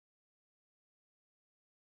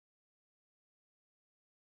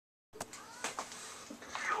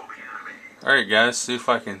Alright guys, see if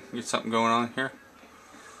I can get something going on here.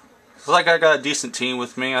 Looks like I got a decent team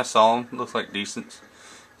with me. I saw them. Looks like decent.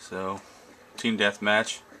 So, team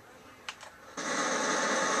deathmatch.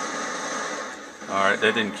 Alright,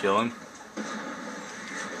 that didn't kill him.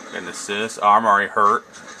 Got an assist. Oh, I'm already hurt.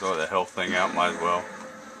 Throw the health thing out, might as well.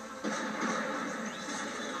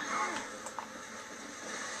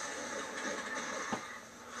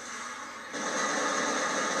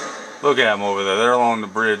 Look at them over there. They're along the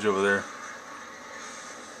bridge over there.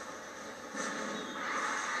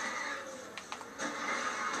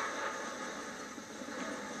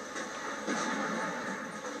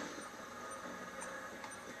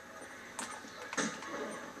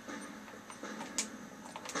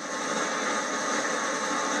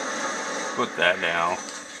 Put that down.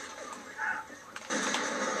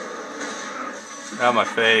 Out of my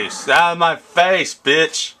face. Out of my face,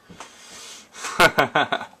 bitch!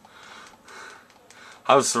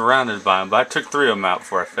 I was surrounded by them, but I took 3 of them out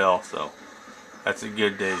before I fell, so that's a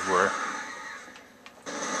good day's work.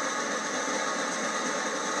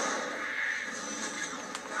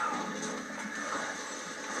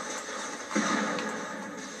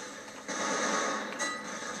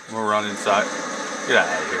 We'll run inside. Get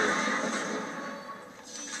out of here.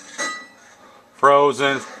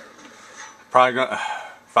 Frozen. Probably gonna.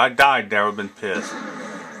 If I died there, I would have been pissed.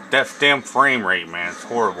 That damn frame rate, man, it's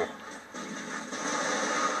horrible.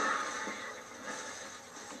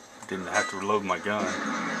 Didn't have to reload my gun.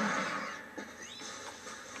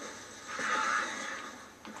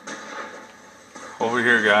 Over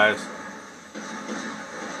here, guys.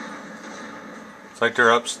 It's like they're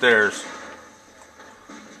upstairs.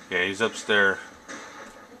 Yeah, he's upstairs.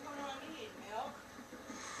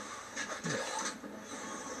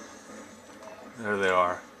 There they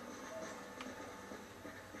are.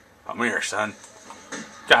 Come here, son.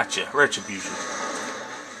 Gotcha. Retribution.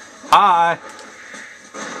 Hi.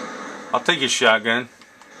 I'll take his shotgun.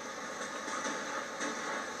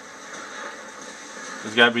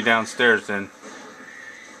 He's got to be downstairs then.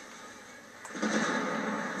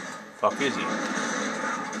 Fuck is he?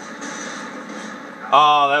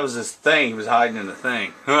 Oh, that was his thing. He was hiding in the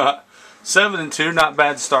thing. 7-2, not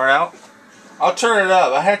bad to start out. I'll turn it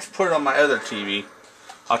up. I had to put it on my other TV.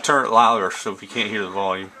 I'll turn it louder so if you can't hear the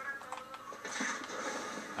volume.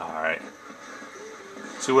 Alright.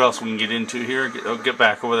 See what else we can get into here. Get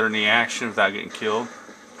back over there in the action without getting killed.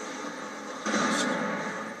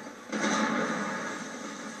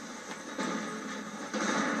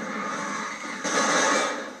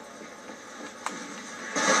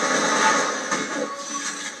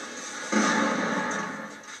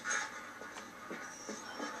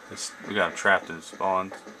 We got him trapped in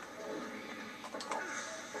spawns.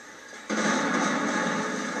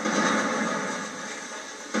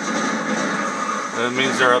 That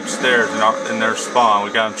means they're upstairs in their spawn.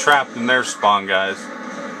 We got them trapped in their spawn, guys.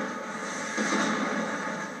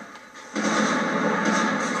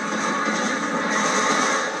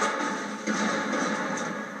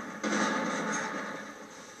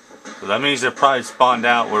 So that means they're probably spawned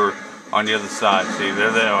out. We're on the other side. See,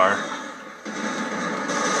 there they are.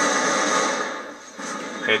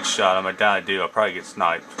 Headshot him. I doubt I do. I'll probably get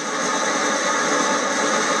sniped.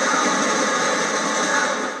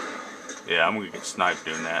 Yeah, I'm gonna get sniped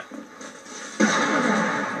doing that.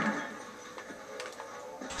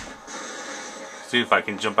 See if I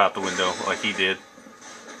can jump out the window like he did.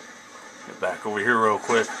 Get back over here real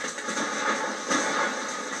quick.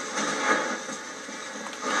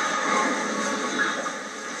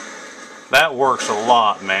 That works a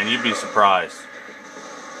lot, man. You'd be surprised.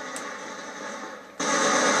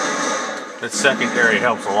 That secondary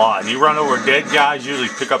helps a lot. And you run over dead guys, usually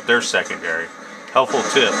pick up their secondary. Helpful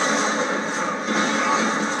tip.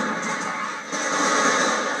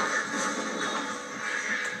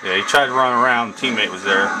 Yeah, he tried to run around. Teammate was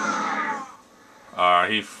there.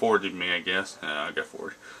 He forwarded me, I guess. I got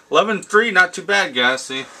forwarded. 11-3, not too bad, guys.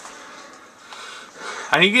 See,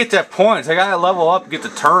 I need to get that points. I gotta level up, get the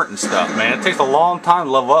turret and stuff, man. It takes a long time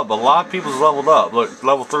to level up, but a lot of people's leveled up. Look,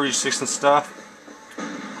 level 36 and stuff.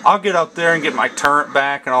 I'll get up there and get my turret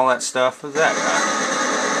back and all that stuff. Who's that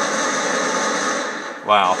guy?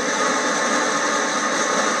 Wow.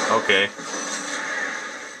 Okay.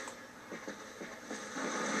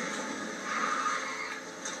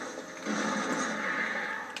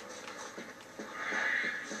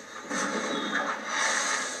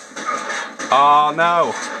 Oh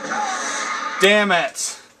no. Damn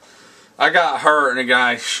it. I got hurt and a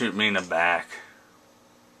guy shoot me in the back.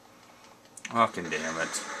 Fucking damn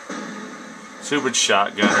it. Stupid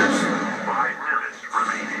shotgunners.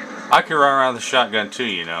 I can run around with a shotgun too,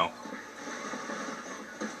 you know.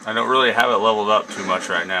 I don't really have it leveled up too much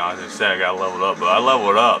right now. As I said, I got it leveled up, but I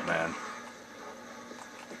leveled it up, man.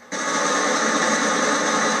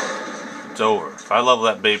 It's over. If I level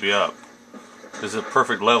that baby up, this is a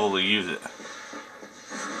perfect level to use it.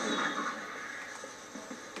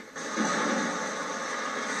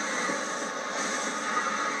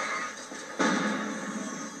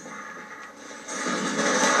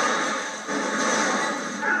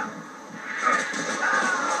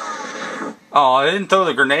 Oh, I didn't throw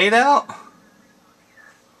the grenade out?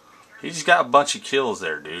 He just got a bunch of kills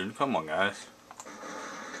there, dude. Come on, guys.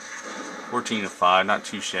 14-5, not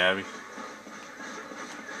too shabby.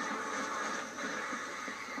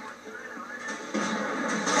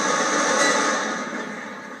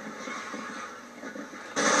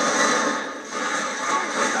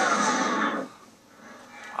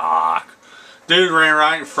 Ah, dude ran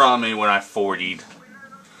right in front of me when I 40'd.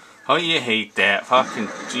 Oh, you hate that. Fucking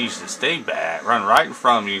Jesus, stay back. Run right in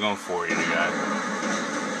front of me, you're going 40 the guy.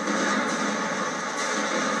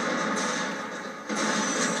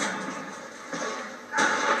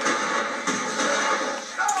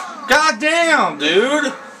 God damn,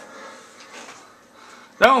 dude!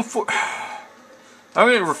 I'm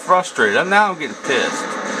getting frustrated. Now I'm getting pissed.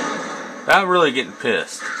 I'm really getting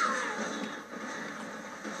pissed.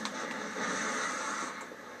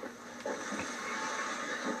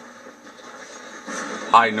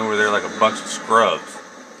 Hiding over there like a bunch of scrubs.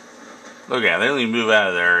 Look at them, they don't even move out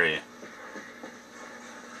of the area.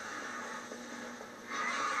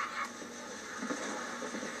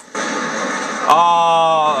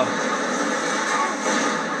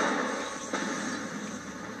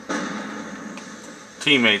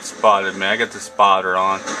 Teammate spotted me. I got the spotter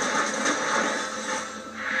on.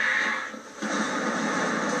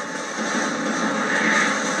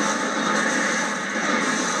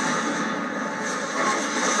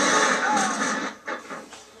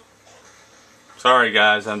 Sorry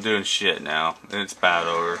guys, I'm doing shit now. And it's bad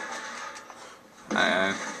over.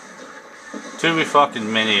 Too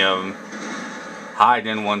fucking many of them.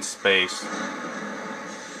 Hiding in one space.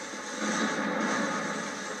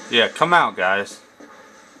 Yeah, come out guys.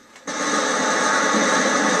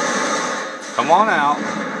 Come on out.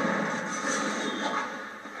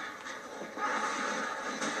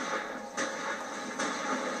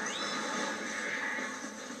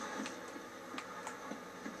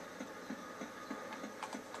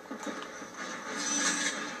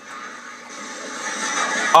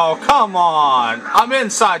 Oh, come on. I'm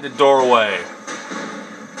inside the doorway.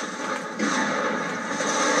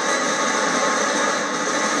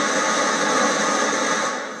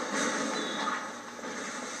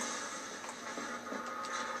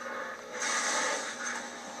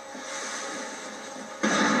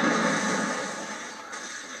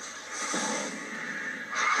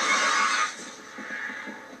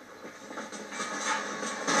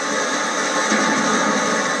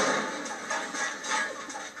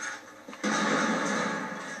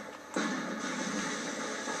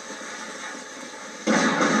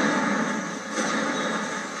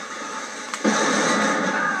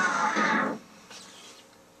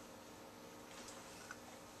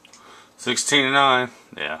 $16-9.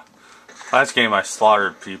 Yeah. Last game I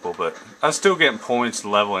slaughtered people, but I'm still getting points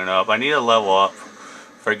and leveling up. I need to level up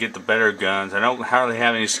if I get the better guns. I don't hardly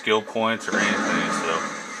have any skill points or anything,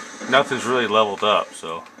 so nothing's really leveled up,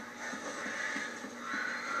 so.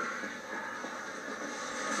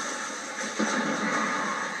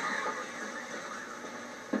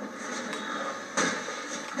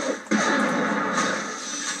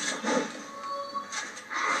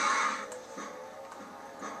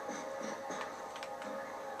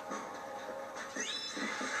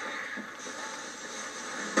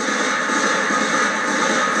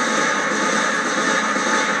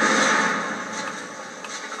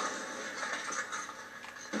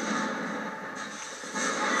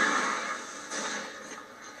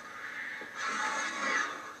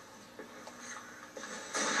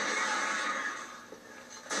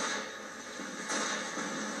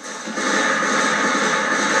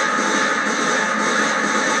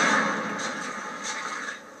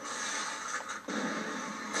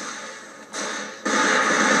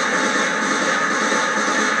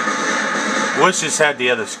 Wish this had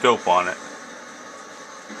the other scope on it.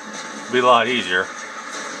 Be a lot easier.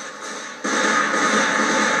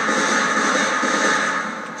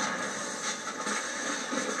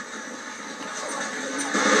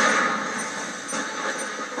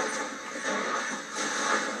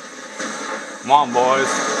 Come on, boys.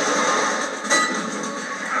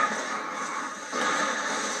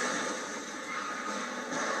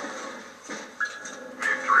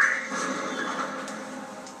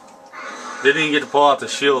 Didn't even get to pull out the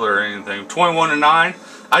shield or anything. 21-9.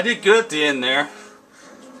 I did good at the end there.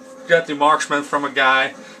 Got the marksman from a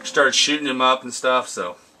guy. Started shooting him up and stuff.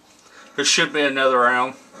 So there should be another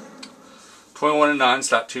round. 21-9.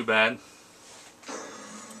 It's not too bad.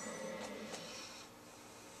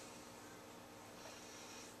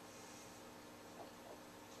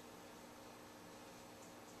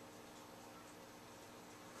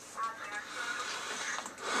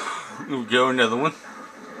 We'll go another one.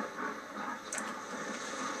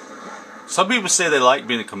 Some people say they like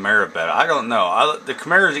being a Camaro better. I don't know. The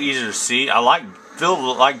Camaro is easier to see. I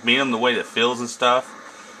feel like being them the way it feels and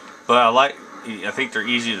stuff. But I think they're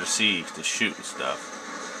easier to see to shoot and stuff.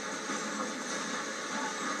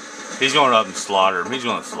 He's going up and slaughter him. He's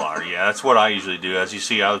going to slaughter. Yeah, that's what I usually do. As you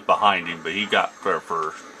see, I was behind him, but he got there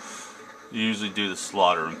first. You usually do the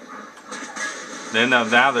slaughtering. Then now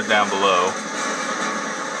they're down below.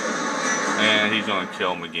 And he's going to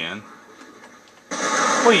kill him again.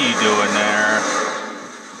 What are you doing there?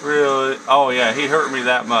 Really? Oh yeah, he hurt me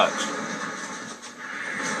that much.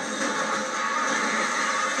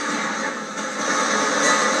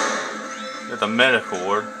 At the medical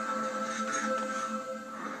ward.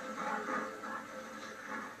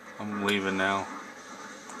 I'm leaving now.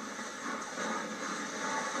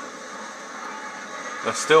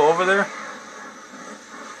 That's still over there?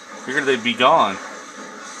 Figured they'd be gone.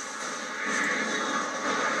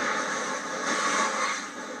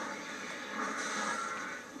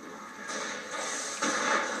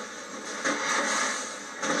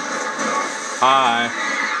 Hi.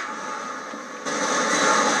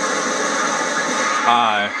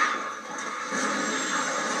 Hi.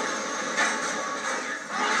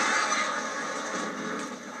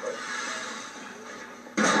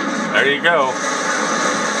 There you go.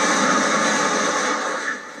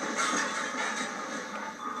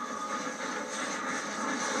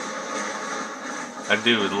 That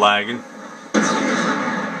dude was lagging.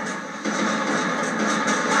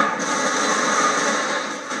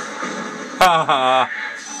 Haha.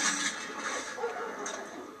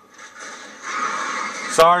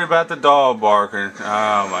 Sorry about the dog barking.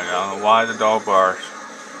 Oh my god, why the dog barks?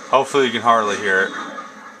 Hopefully you can hardly hear it.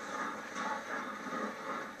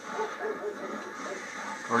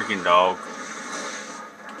 Freaking dog.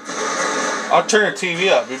 I'll turn the TV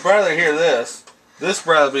up. You'd rather hear this. This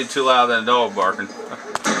would rather be too loud than a dog barking.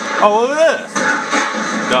 Oh, look at this.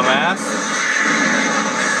 Dumbass.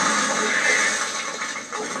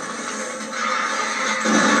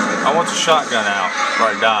 I want the shotgun out before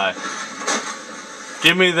I die.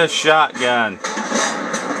 Give me the shotgun.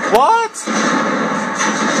 What?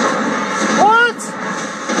 What?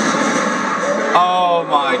 Oh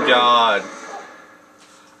my god.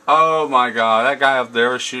 Oh my god. That guy up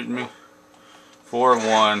there was shooting me.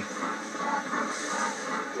 4-1.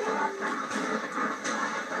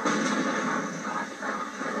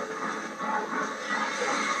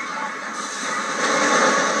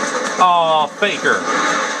 Oh, faker.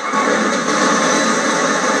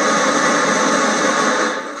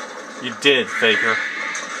 You did, faker.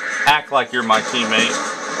 Act like you're my teammate.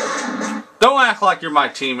 Don't act like you're my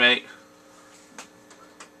teammate.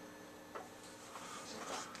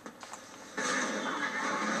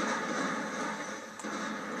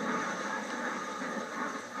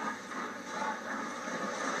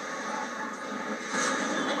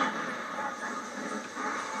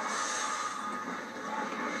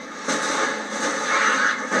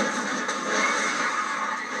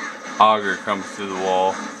 Auger comes through the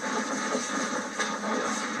wall.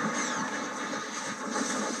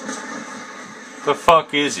 The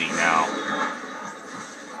fuck is he now?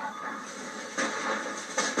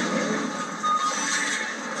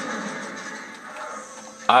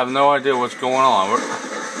 I have no idea what's going on. What the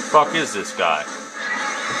fuck is this guy?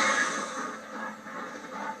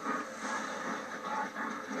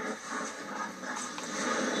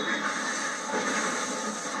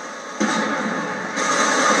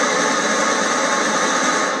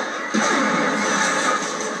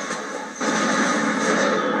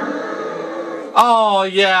 Oh,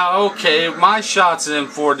 yeah, okay. My shots in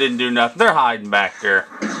M4 didn't do nothing. They're hiding back there.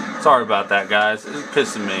 Sorry about that, guys. It's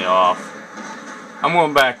pissing me off. I'm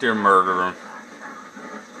going back there and murder them.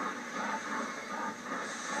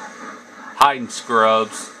 Hiding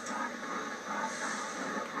scrubs.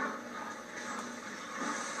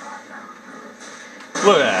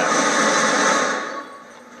 Look at that.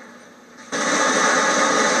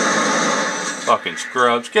 Fucking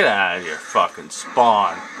scrubs. Get out of your fucking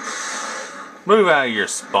spawn. Move out of your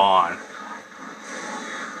spawn.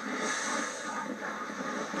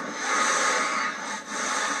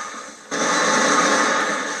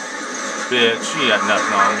 Bitch, you got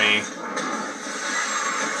nothing on me.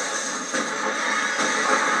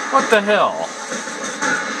 What the hell?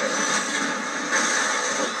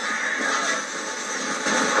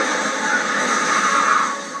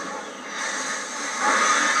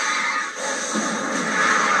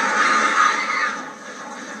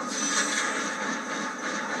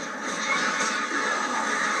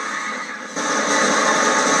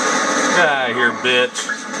 Get out of here, bitch.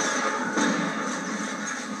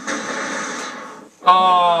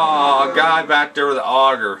 Oh, a guy back there with an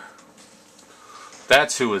auger.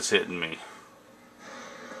 That's who was hitting me.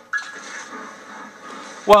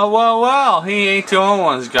 Well, he ain't the only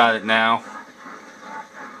one who's got it now.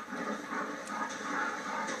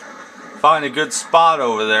 Find a good spot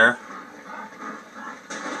over there.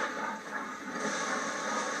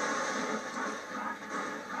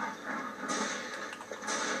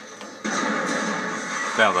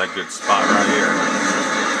 Found that good spot right here.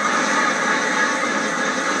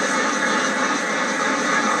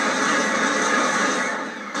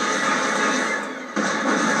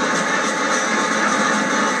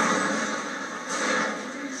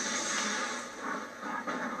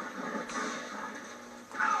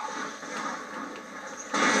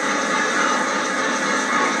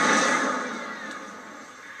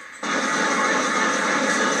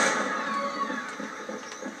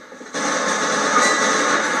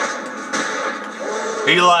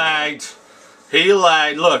 He lagged. He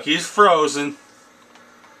lagged. Look, he's frozen.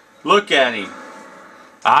 Look at him.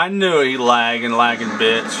 I knew he lagging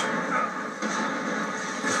bitch.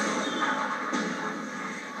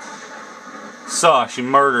 Sucks, you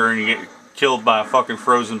murder and you get killed by a fucking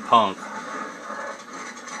frozen punk.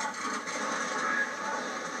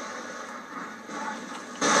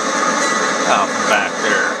 Out back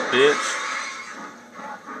there, bitch.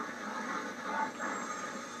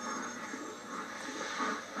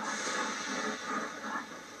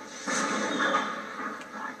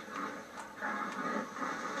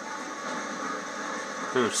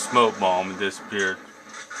 Threw a smoke bomb and disappeared.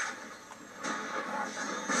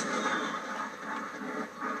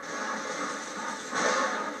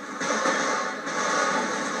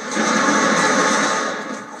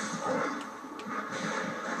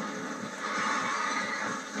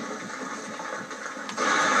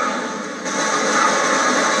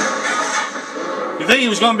 You think it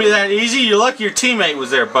was going to be that easy? You're lucky your teammate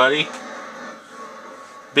was there, buddy.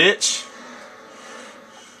 Bitch.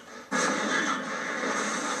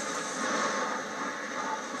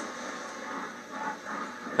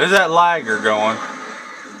 Where's that lagger going?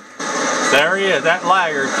 There he is. That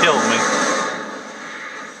lagger killed me.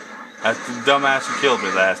 That's the dumbass who killed me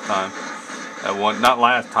last time. That one, not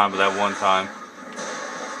last time, but that one time.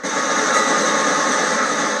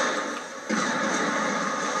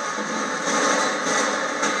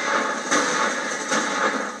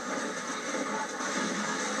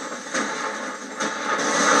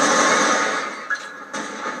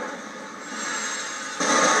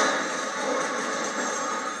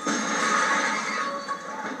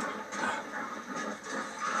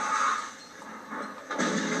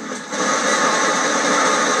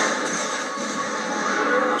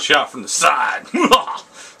 Shot from the side.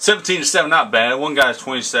 17-7, not bad. One guy's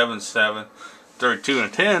 27-7,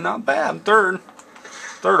 32-10, not bad. I'm third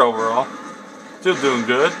overall. Still doing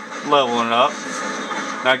good, leveling up.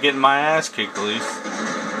 Not getting my ass kicked at least.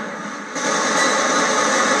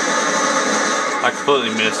 I completely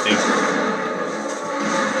missed him.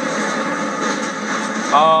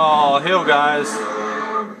 Oh, hill guys.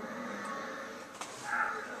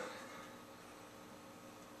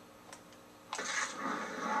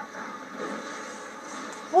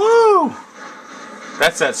 Woo!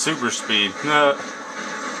 That's that super speed.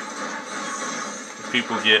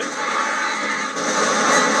 People get.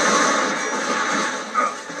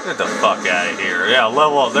 Get the fuck out of here. Yeah,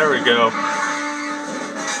 level up. There we go.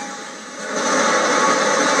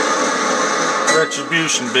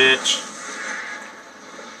 Retribution, bitch.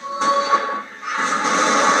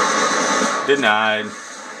 Denied.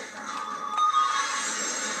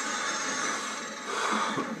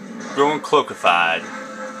 Going cloakified.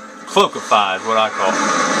 Cloakified, what I call it.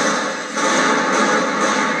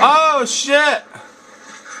 Oh shit!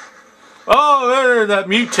 Oh, there's that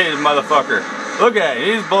mutated motherfucker. Look at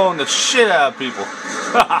him, he's blowing the shit out of people.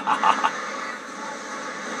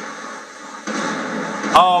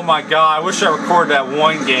 Oh my god, I wish I recorded that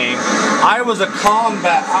one game. I was a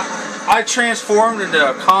combat. I transformed into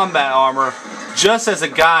a combat armor just as a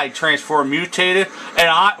guy transformed mutated, and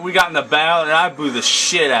we got in the battle and I blew the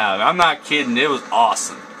shit out of him. I'm not kidding, it was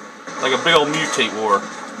awesome. Like a big old mutate war.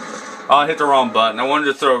 Oh, I hit the wrong button. I wanted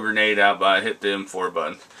to throw a grenade out, but I hit the M4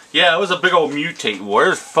 button. Yeah, it was a big old mutate war. It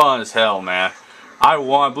was fun as hell, man. I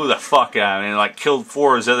won. I blew the fuck out of him and like killed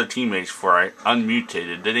 4 of his other teammates before I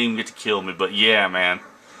unmutated. They didn't even get to kill me, but yeah, man.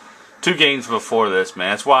 2 games before this,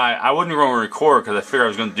 man. That's why I wasn't going to record because I figured I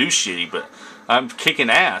was going to do shitty, but I'm kicking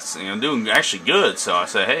ass and I'm doing actually good. So I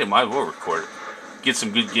said, hey, might as well record it. Get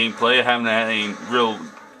some good gameplay. I haven't had any real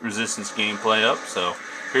resistance gameplay up, so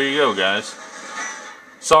here you go, guys.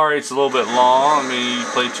 Sorry it's a little bit long. I mean, you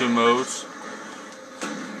play 2 modes.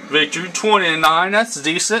 Victory 20-9. That's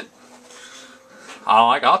decent.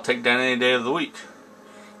 I'll take that any day of the week.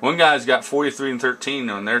 One guy's got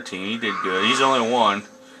 43-13 on their team. He did good. He's only 1.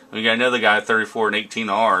 We got another guy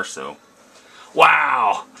 34-18 ours. So,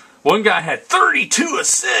 wow. One guy had 32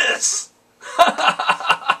 assists.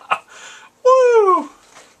 Woo!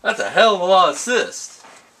 That's a hell of a lot of assists.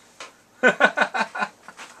 Alright,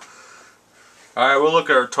 we'll look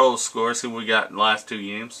at our total score, see what we got in the last 2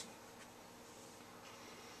 games.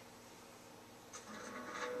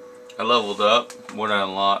 I leveled up. What I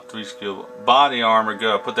unlocked? 3 skill. Body armor,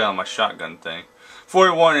 good. I put that on my shotgun thing.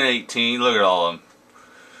 41-18. Look at all of them.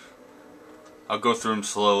 I'll go through them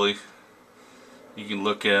slowly. You can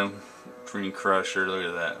look at them. Green Crusher, look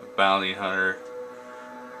at that. Bounty Hunter.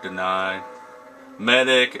 Denied.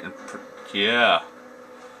 Medic. And yeah.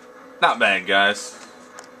 Not bad, guys.